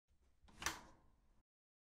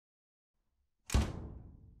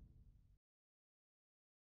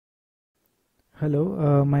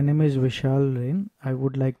Hello, my name is Vishal Rein. I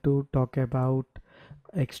would like to talk about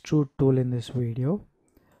Extrude tool in this video.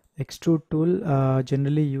 Extrude tool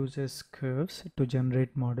generally uses curves to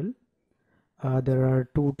generate model. There are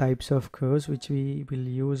two types of curves which we will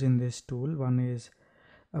use in this tool. One is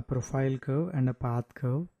a profile curve and a path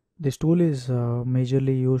curve. This tool is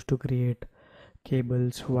majorly used to create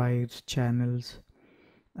cables, wires, channels,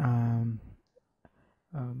 um,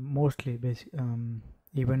 mostly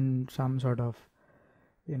even some sort of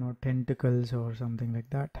tentacles or something like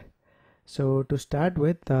that. So to start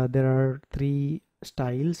with, there are three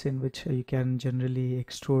styles in which you can generally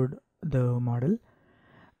extrude the model.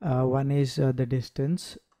 One is the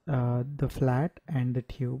distance, the flat, and the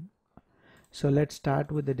tube. So let's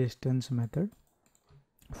start with the distance method.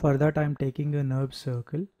 For that, I'm taking a nerve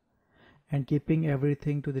circle and keeping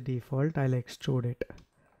everything to the default, I'll extrude it.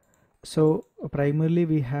 So primarily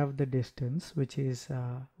we have the distance, which is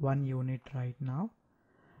 1 unit right now.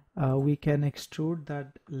 We can extrude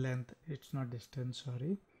that length, it's not distance,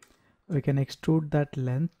 sorry. We can extrude that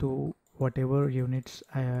length to whatever units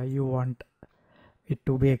you want it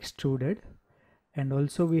to be extruded. And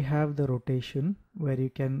also we have the rotation, where you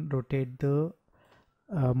can rotate the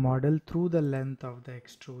model through the length of the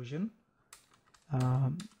extrusion,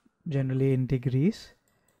 generally in degrees.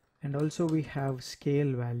 And also we have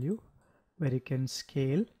scale value, where you can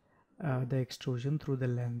scale the extrusion through the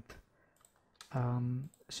length.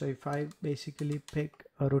 So if I basically pick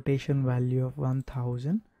a rotation value of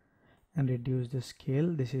 1000 and reduce the scale,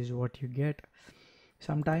 this is what you get.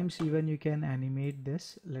 Sometimes even you can animate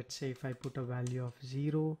this. Let's say if I put a value of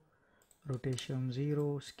 0, rotation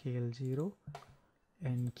 0, scale 0,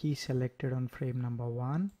 and key selected on frame number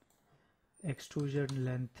 1, extrusion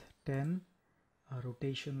length 10, a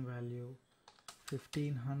rotation value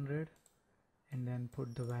 1500, and then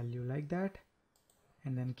put the value like that,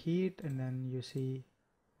 and then key it, and then you see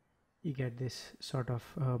you get this sort of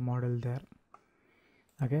model there.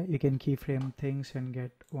 Okay, you can keyframe things and get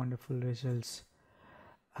wonderful results.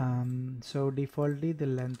 So defaultly the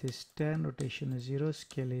length is 10, rotation is 0,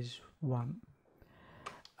 scale is 1.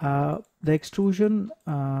 The extrusion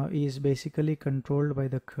is basically controlled by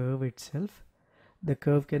the curve itself. The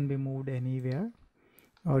curve can be moved anywhere,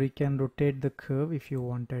 or you can rotate the curve if you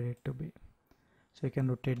wanted it to be. So you can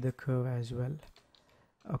rotate the curve as well.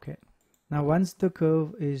 Okay, now once the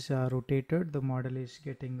curve is rotated, the model is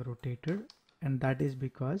getting rotated, and that is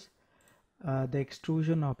because the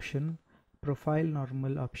extrusion option, profile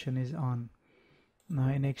normal option, is on. Now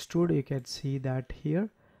in extrude you can see that here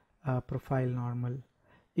profile normal.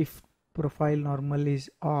 If profile normal is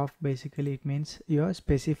off, basically it means you are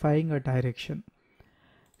specifying a direction.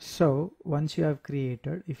 So once you have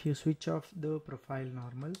created, if you switch off the profile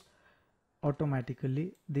normal,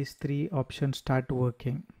 automatically these three options start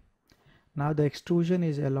working. Now the extrusion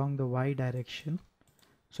is along the y direction.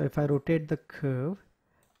 So if I rotate the curve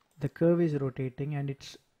is rotating and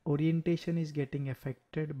its orientation is getting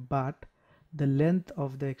affected, but the length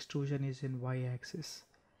of the extrusion is in y axis.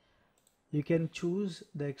 You can choose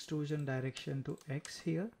the extrusion direction to x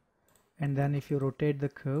here, and then if you rotate the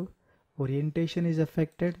curve, orientation is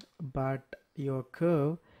affected, but your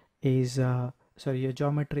curve is your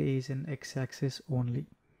geometry is in x axis only.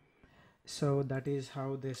 So that is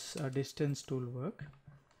how this distance tool work.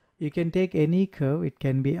 You can take any curve. It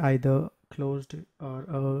can be either closed or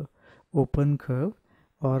a open curve,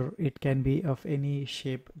 or it can be of any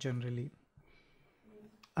shape generally.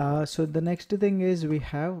 So the next thing is we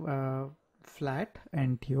have flat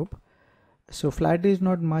and tube. So flat is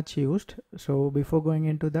not much used. So before going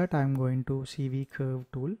into that, I'm going to CV curve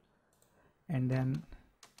tool, and then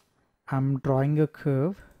I'm drawing a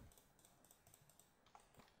curve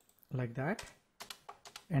like that,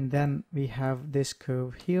 and then we have this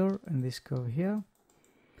curve here and this curve here.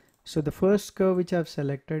 So the first curve which I've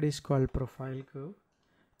selected is called profile curve,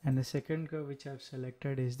 and the second curve which I've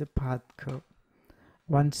selected is the path curve.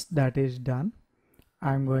 Once that is done,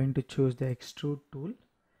 I'm going to choose the extrude tool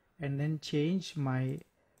and then change my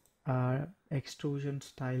extrusion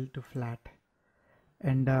style to flat,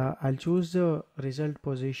 and I'll choose the result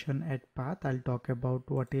position at path. I'll talk about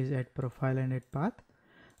what is at profile and at path.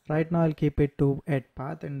 Right now I'll keep it to at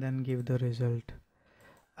path and then give the result.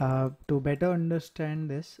 To better understand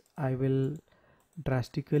this, I will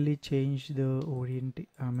drastically change the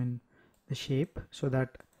the shape, so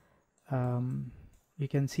that you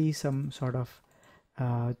can see some sort of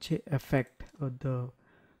effect, or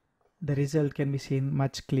the result can be seen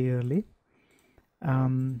much clearly.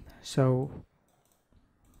 So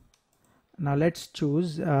now let's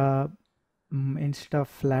choose instead of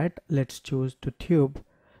flat, let's choose to tube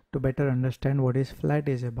to better understand what is flat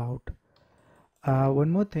is about. One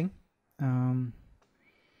more thing, um,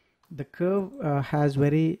 the curve has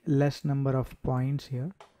very less number of points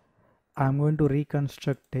here. I'm going to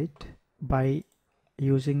reconstruct it by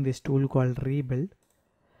using this tool called rebuild,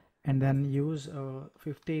 and then use a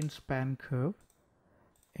 15 span curve,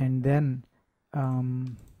 and then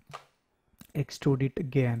extrude it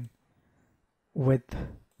again with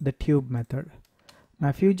the tube method. Now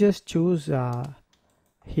if you just choose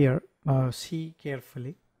here, see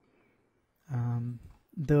carefully,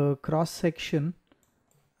 the cross section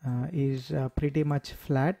is pretty much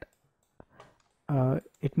flat.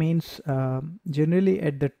 It means generally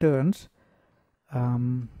at the turns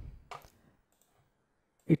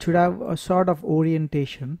it should have a sort of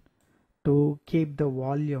orientation to keep the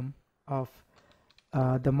volume of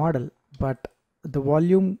the model, but the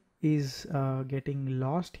volume is getting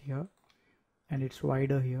lost here, and it's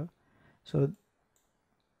wider here. So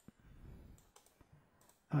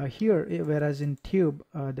here, whereas in tube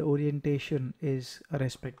the orientation is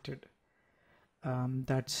respected.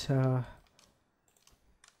 That's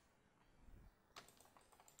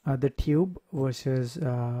the tube versus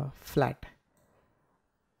flat.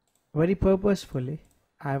 Very purposefully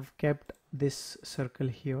I've kept this circle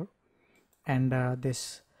here and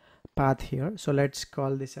this path here. So let's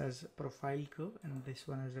call this as profile curve and this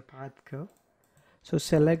one as a path curve. So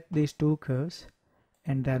select these two curves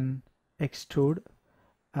and then extrude.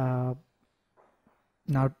 Now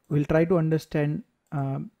we'll try to understand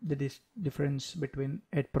the difference between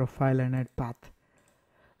at profile and at path.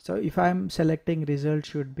 So if I'm selecting result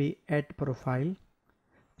should be at profile,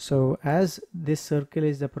 so as this circle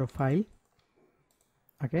is the profile,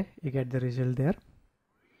 okay, you get the result there.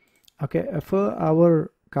 Okay, for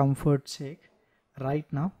our comfort sake,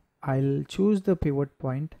 right now I'll choose the pivot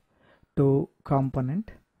point to component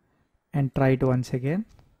and try it once again.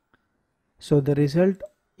 So the result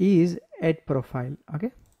is at profile.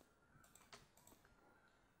 Okay,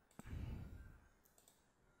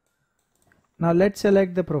 now let's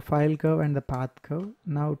select the profile curve and the path curve.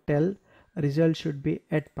 Now tell result should be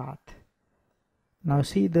at path. Now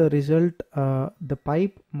see the result, the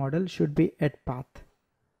pipe model should be at path.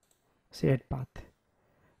 Say at path.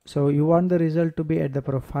 So you want the result to be at the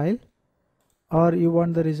profile or you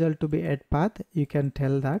want the result to be at path, you can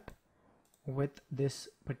tell that with this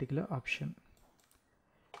particular option.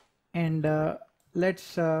 And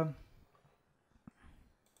let's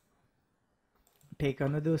take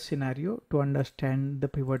another scenario to understand the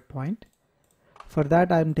pivot point. For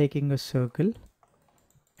that I'm taking a circle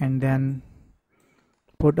and then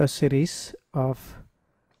put a series of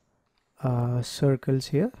circles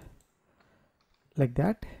here like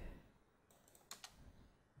that.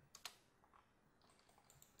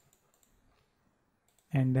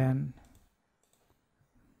 And then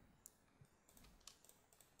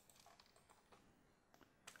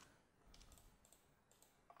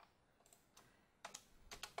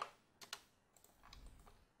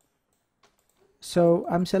so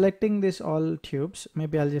I'm selecting this all tubes.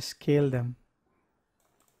 Maybe I'll just scale them.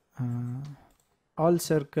 All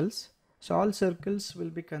circles. So all circles will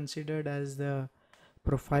be considered as the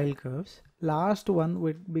profile curves. Last one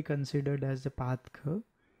would be considered as the path curve.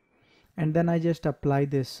 And then I just apply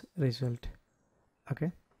this result.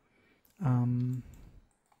 Okay.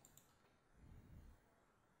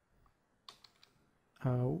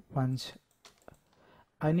 Once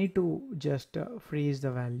I need to just freeze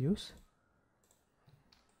the values.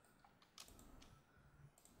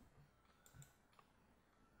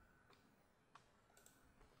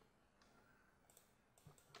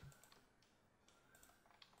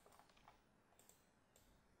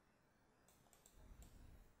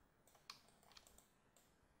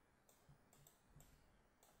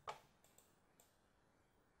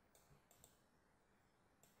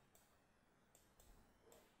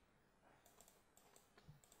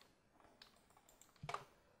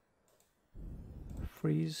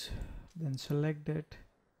 Freeze, then select it.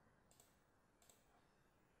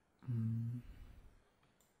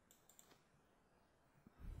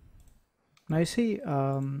 Now you see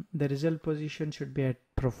the result position should be at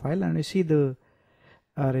profile, and you see the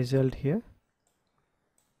result here.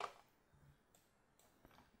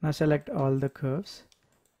 Now select all the curves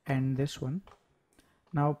and this one.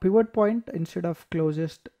 Now pivot point, instead of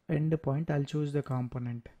closest end point, I'll choose the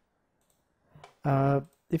component.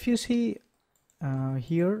 If you see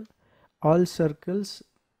here, all circles,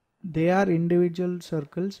 they are individual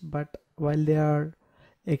circles, but while they are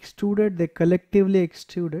extruded, they collectively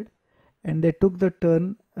extruded and they took the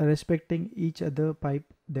turn respecting each other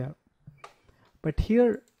pipe there. But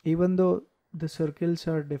here, even though the circles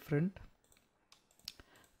are different,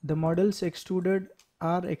 the models extruded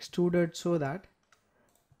are extruded so that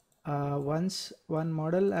once one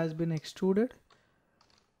model has been extruded,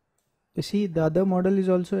 you see the other model is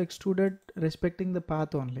also extruded respecting the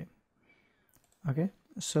path only. Okay,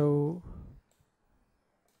 so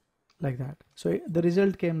like that. So the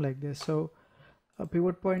result came like this. So a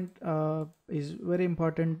pivot point is very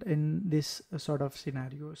important in this sort of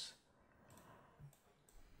scenarios.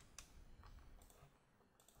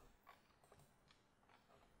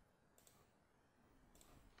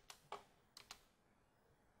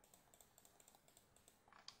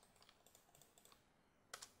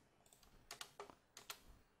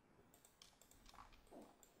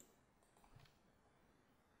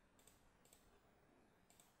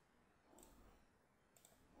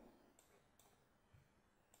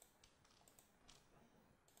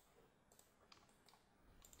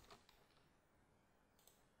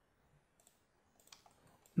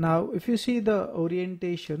 Now if you see the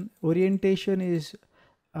orientation is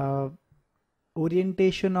uh,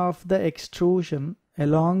 orientation of the extrusion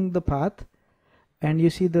along the path, and you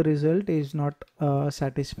see the result is not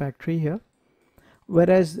satisfactory here,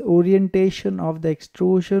 whereas the orientation of the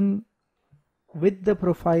extrusion with the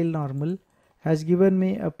profile normal has given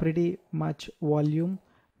me a pretty much volume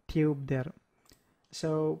tube there.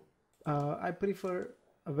 So I prefer,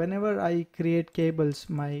 whenever I create cables,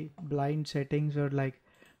 my blind settings are like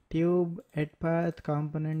tube, head path,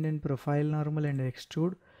 component and profile normal and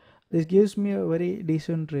extrude. This gives me a very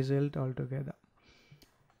decent result altogether.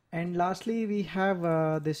 And lastly, we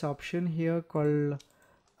have this option here called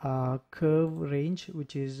curve range,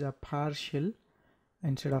 which is a partial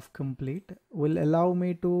instead of complete, will allow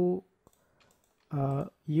me to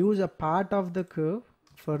use a part of the curve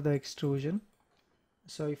for the extrusion.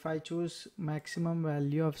 So if I choose maximum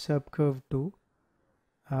value of subcurve 2,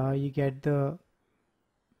 you get the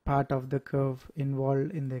part of the curve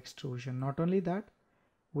involved in the extrusion. Not only that,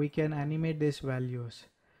 we can animate these values.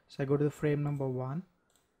 So I go to the frame number 1,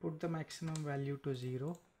 put the maximum value to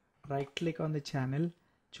 0, right click on the channel,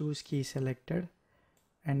 choose key selected,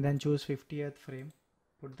 and then choose 50th frame,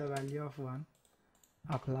 put the value of 1,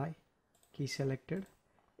 apply, key selected.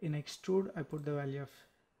 In extrude, I put the value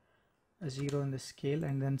of 0 in the scale,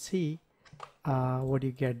 and then see what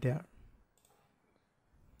you get there.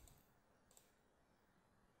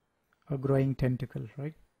 A growing tentacle,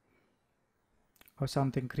 right? Or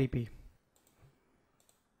something creepy.